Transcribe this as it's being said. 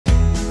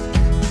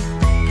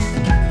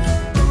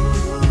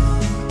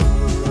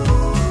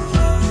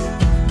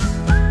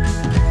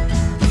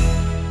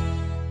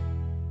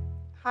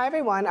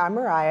everyone, I'm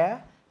Mariah.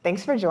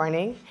 Thanks for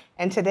joining.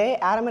 And today,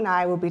 Adam and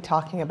I will be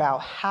talking about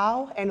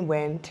how and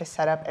when to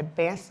set up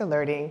advanced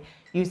alerting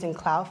using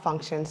cloud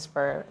functions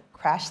for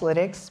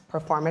Crashlytics,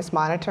 performance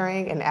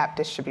monitoring, and app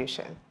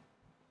distribution.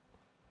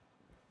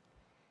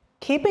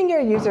 Keeping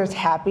your users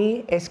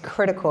happy is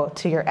critical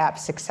to your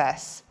app's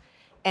success,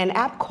 and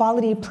app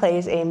quality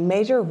plays a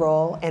major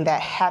role in that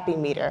happy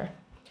meter.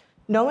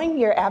 Knowing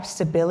your app's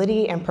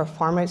stability and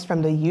performance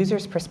from the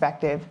user's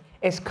perspective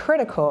is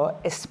critical,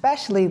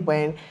 especially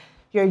when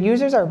your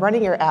users are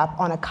running your app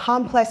on a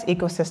complex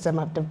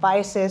ecosystem of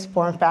devices,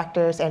 form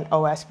factors, and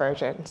OS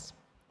versions.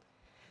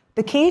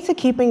 The key to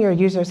keeping your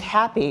users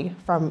happy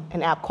from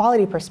an app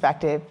quality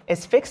perspective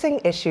is fixing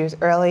issues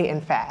early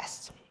and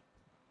fast.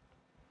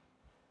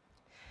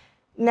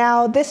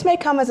 Now, this may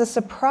come as a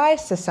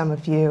surprise to some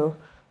of you,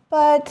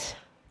 but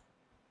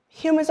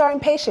humans are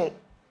impatient.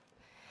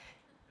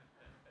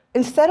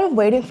 Instead of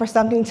waiting for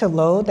something to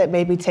load that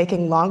may be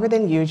taking longer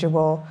than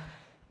usual,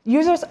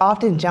 users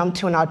often jump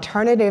to an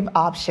alternative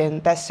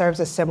option that serves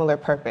a similar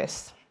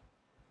purpose.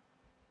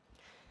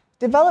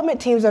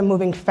 Development teams are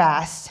moving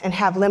fast and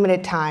have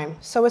limited time,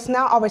 so it's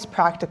not always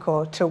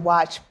practical to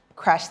watch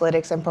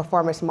Crashlytics and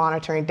performance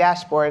monitoring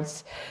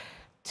dashboards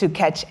to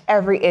catch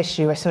every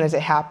issue as soon as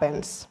it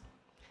happens.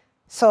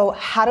 So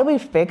how do we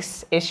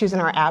fix issues in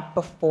our app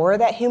before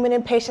that human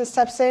impatience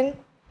steps in?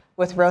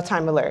 With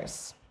real-time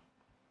alerts.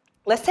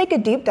 Let's take a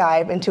deep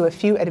dive into a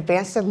few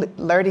advanced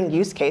alerting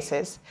use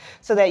cases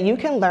so that you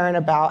can learn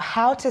about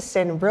how to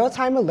send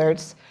real-time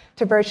alerts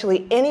to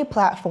virtually any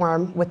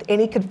platform with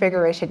any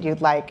configuration you'd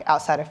like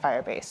outside of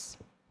Firebase.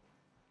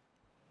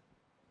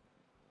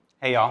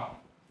 Hey, y'all.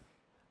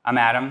 I'm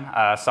Adam,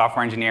 a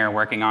software engineer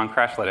working on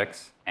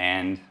Crashlytics,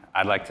 and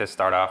I'd like to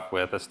start off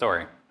with a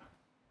story.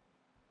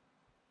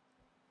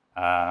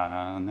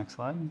 Next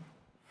slide.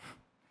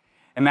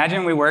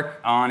 Imagine we work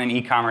on an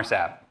e-commerce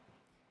app.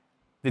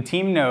 The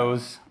team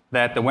knows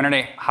that the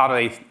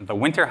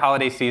winter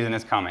holiday season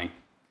is coming.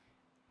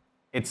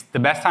 It's the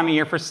best time of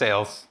year for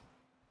sales,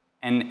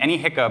 and any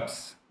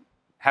hiccups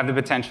have the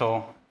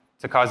potential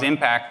to cause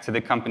impact to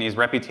the company's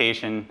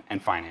reputation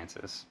and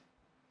finances.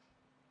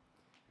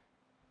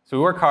 So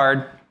we work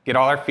hard, get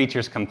all our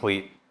features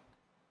complete,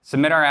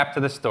 submit our app to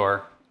the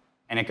store,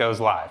 and it goes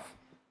live.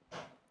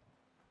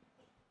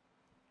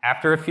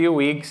 After a few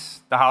weeks,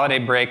 the holiday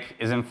break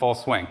is in full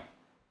swing.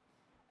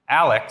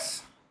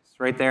 Alex, it's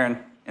right there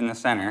in the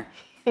center,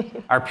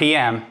 our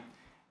PM,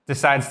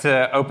 decides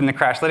to open the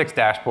Crashlytics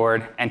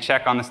dashboard and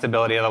check on the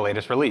stability of the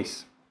latest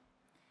release.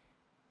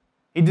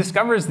 He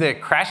discovers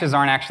that crashes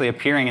aren't actually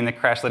appearing in the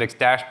Crashlytics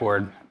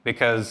dashboard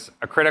because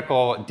a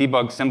critical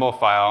debug symbol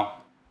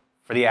file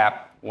for the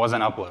app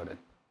wasn't uploaded.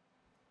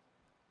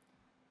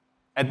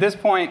 At this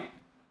point,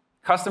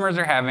 customers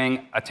are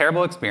having a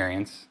terrible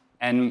experience,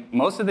 and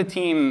most of the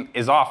team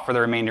is off for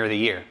the remainder of the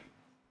year.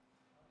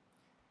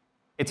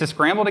 It's a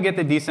scramble to get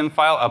the DSIM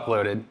file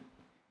uploaded,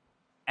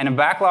 and a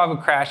backlog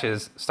of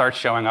crashes starts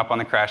showing up on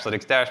the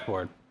Crashlytics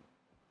dashboard.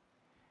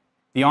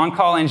 The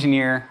on-call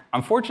engineer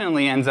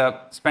unfortunately ends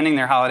up spending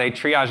their holiday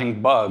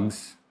triaging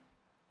bugs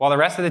while the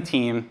rest of the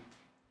team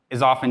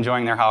is off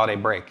enjoying their holiday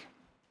break.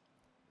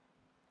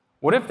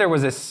 What if there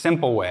was a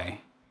simple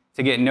way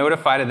to get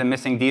notified of the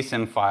missing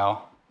DSIM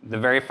file the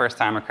very first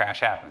time a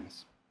crash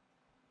happens?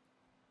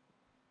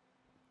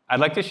 I'd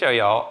like to show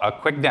y'all a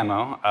quick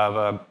demo of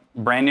a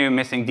brand new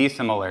missing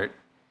DSIM alert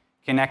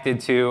connected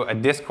to a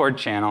Discord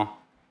channel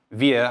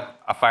via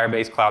a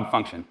Firebase Cloud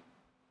function.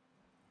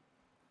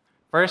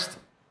 First,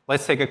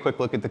 let's take a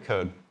quick look at the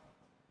code.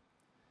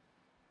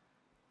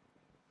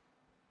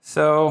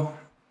 So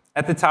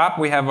at the top,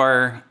 we have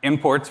our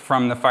imports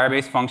from the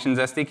Firebase Functions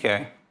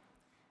SDK,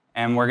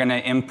 and we're going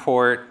to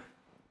import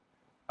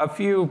a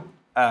few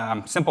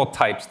simple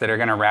types that are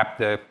going to wrap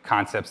the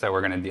concepts that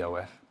we're going to deal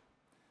with.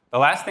 The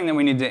last thing that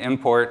we need to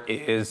import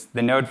is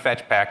the node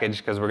fetch package,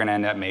 because we're going to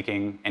end up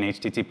making an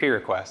HTTP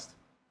request.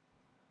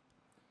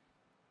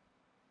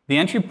 The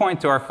entry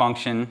point to our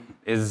function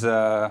is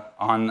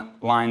on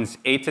lines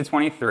 8 to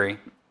 23,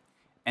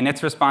 and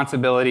its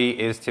responsibility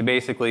is to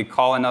basically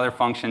call another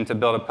function to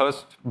build a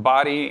post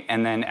body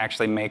and then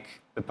actually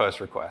make the post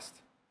request.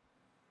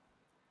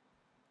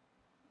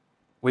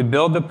 We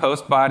build the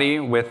post body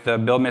with the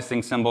build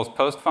missing symbols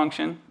post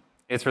function.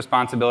 Its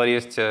responsibility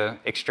is to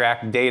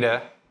extract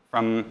data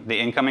from the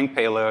incoming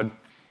payload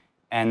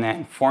and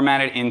then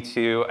format it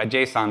into a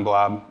JSON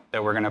blob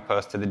that we're going to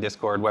post to the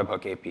Discord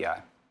webhook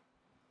API.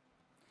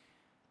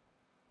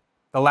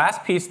 The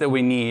last piece that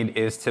we need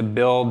is to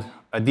build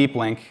a deep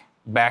link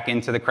back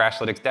into the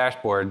Crashlytics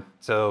dashboard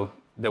so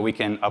that we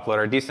can upload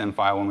our DSIM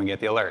file when we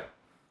get the alert.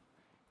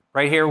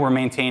 Right here, we're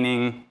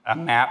maintaining a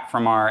map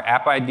from our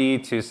app ID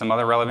to some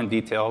other relevant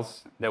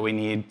details that we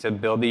need to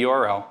build the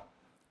URL.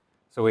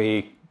 So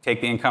we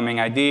take the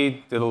incoming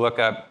ID, do the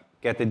lookup,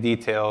 get the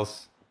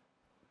details,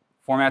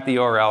 format the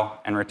URL,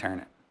 and return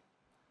it.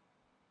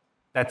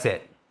 That's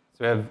it.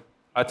 So we have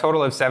a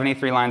total of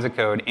 73 lines of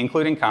code,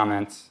 including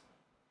comments.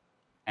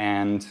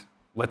 And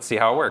let's see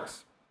how it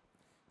works.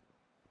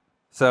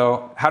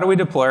 So how do we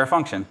deploy our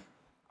function?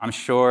 I'm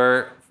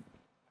sure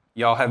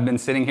y'all have been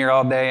sitting here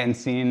all day and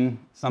seen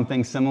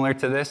something similar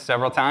to this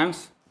several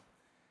times.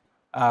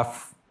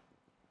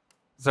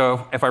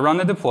 So if I run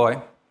the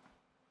deploy,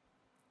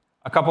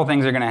 a couple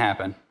things are going to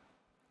happen.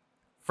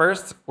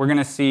 First, we're going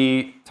to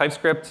see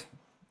TypeScript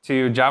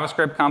to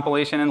JavaScript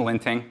compilation and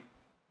linting.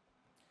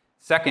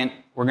 Second,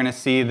 we're going to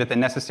see that the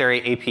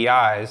necessary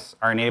APIs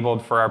are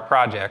enabled for our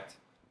project.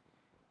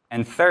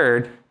 And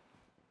third,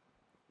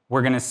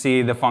 we're going to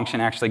see the function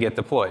actually get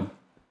deployed.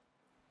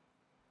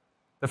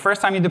 The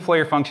first time you deploy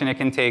your function, it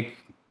can take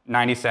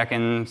 90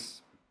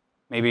 seconds,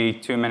 maybe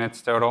 2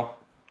 minutes total.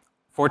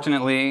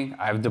 Fortunately,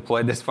 I've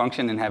deployed this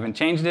function and haven't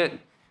changed it,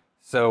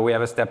 so we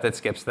have a step that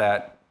skips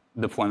that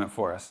deployment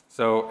for us.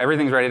 So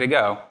everything's ready to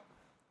go.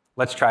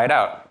 Let's try it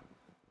out.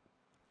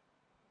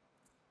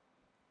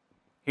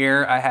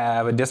 Here I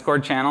have a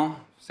Discord channel.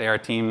 Say our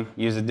team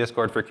uses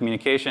Discord for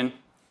communication.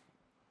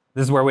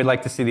 This is where we'd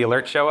like to see the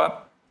alert show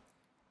up.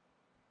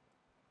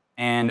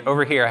 And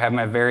over here, I have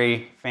my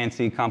very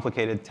fancy,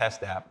 complicated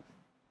test app.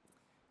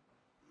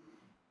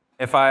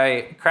 If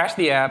I crash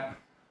the app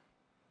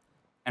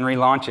and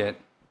relaunch it,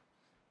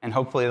 and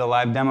hopefully the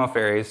live demo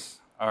fairies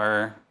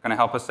are going to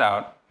help us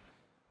out,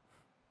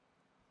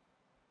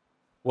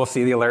 we'll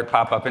see the alert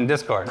pop up in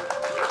Discord.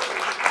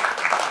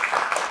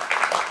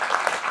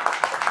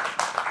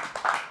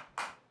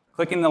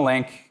 Clicking the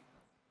link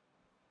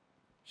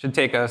should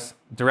take us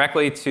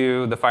directly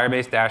to the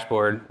Firebase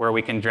dashboard where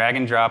we can drag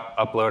and drop,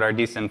 upload our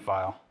dsyn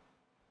file.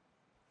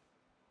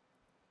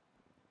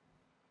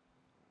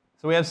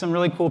 So we have some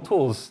really cool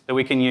tools that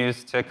we can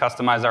use to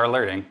customize our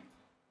alerting.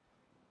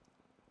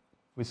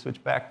 We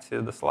switch back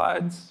to the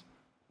slides.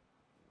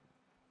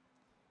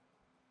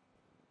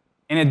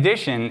 In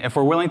addition, if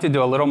we're willing to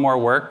do a little more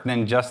work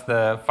than just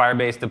the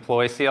Firebase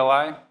deploy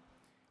CLI,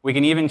 we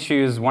can even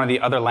choose one of the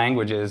other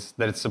languages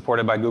that is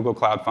supported by Google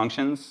Cloud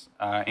Functions,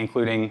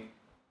 including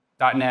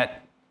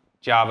 .NET,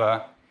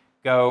 Java,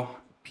 Go,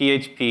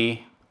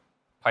 PHP,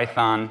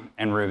 Python,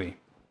 and Ruby.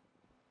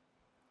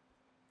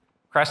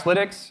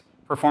 Crashlytics,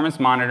 performance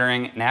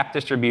monitoring, and app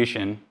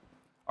distribution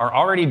are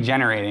already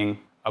generating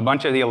a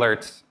bunch of the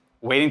alerts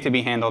waiting to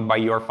be handled by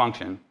your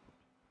function,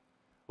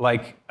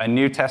 like a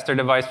new tester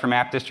device from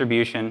app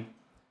distribution,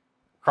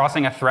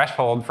 crossing a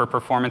threshold for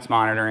performance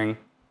monitoring,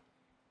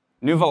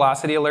 new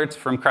velocity alerts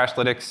from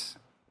Crashlytics,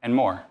 and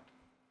more.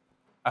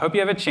 I hope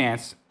you have a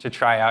chance to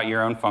try out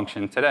your own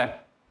function today.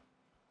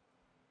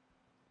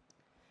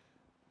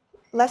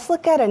 Let's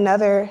look at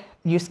another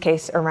use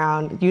case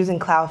around using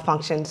cloud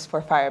functions for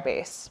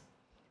Firebase.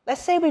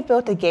 Let's say we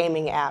built a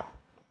gaming app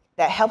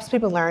that helps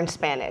people learn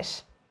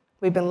Spanish.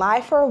 We've been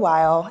live for a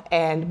while,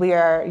 and we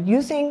are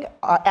using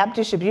our app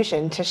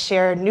distribution to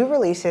share new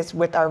releases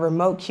with our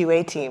remote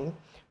QA team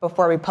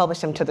before we publish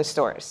them to the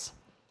stores.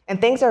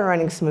 And things are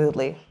running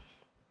smoothly.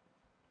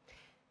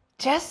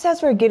 Just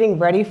as we're getting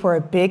ready for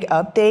a big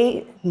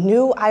update,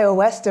 new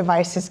iOS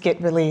devices get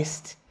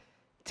released.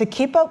 To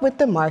keep up with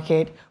the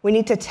market, we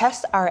need to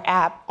test our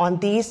app on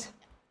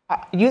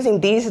using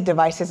these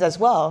devices as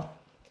well.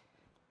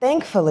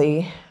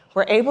 Thankfully,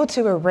 we're able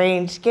to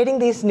arrange getting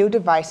these new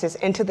devices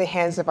into the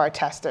hands of our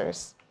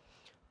testers.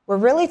 We're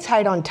really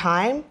tight on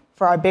time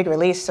for our big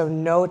release, so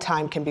no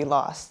time can be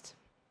lost.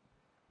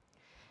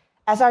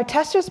 As our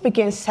testers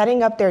begin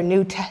setting up their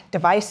new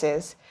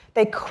devices,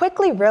 they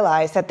quickly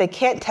realize that they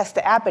can't test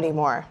the app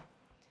anymore.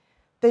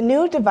 The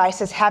new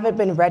devices haven't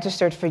been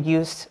registered for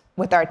use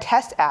with our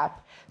test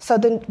app, so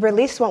the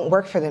release won't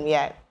work for them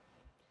yet.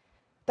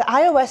 The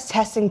iOS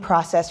testing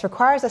process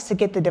requires us to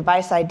get the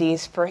device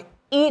IDs for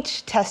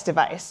each test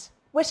device,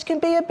 which can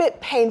be a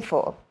bit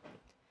painful.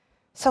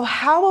 So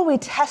how will we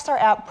test our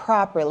app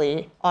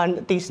properly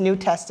on these new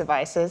test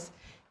devices,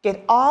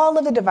 get all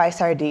of the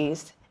device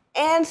IDs,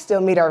 and still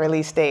meet our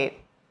release date?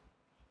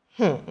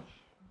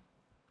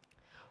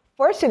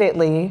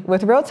 Fortunately,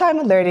 with real-time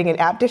alerting and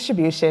app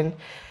distribution,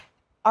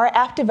 our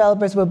app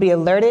developers will be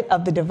alerted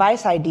of the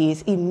device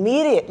IDs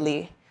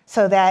immediately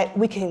so that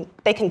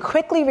they can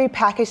quickly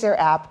repackage their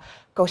app,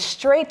 go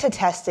straight to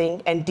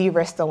testing, and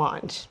de-risk the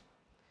launch.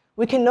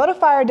 We can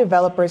notify our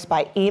developers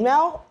by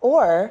email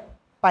or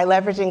by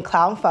leveraging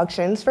cloud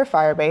functions for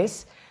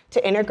Firebase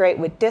to integrate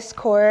with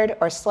Discord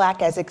or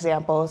Slack as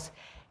examples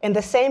in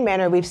the same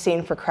manner we've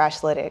seen for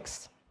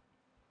Crashlytics.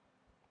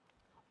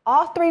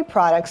 All three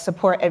products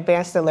support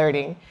advanced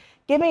alerting,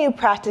 giving you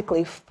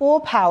practically full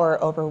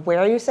power over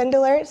where you send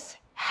alerts,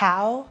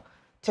 how,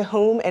 to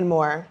whom, and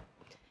more.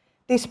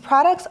 These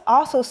products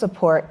also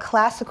support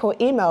classical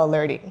email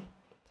alerting.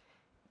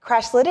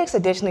 Crashlytics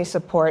additionally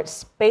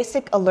supports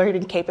basic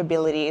alerting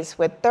capabilities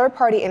with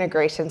third-party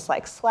integrations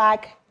like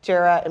Slack,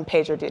 Jira, and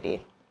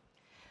PagerDuty.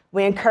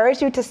 We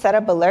encourage you to set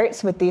up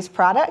alerts with these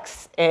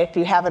products if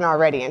you haven't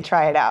already and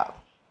try it out.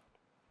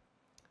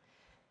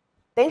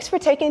 Thanks for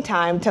taking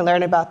time to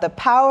learn about the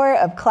power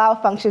of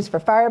cloud functions for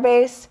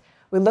Firebase.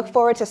 We look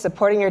forward to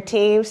supporting your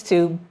teams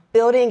to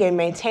building and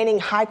maintaining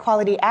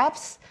high-quality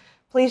apps.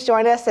 Please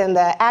join us in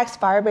the Ask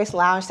Firebase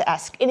Lounge to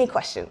ask any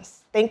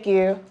questions. Thank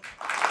you.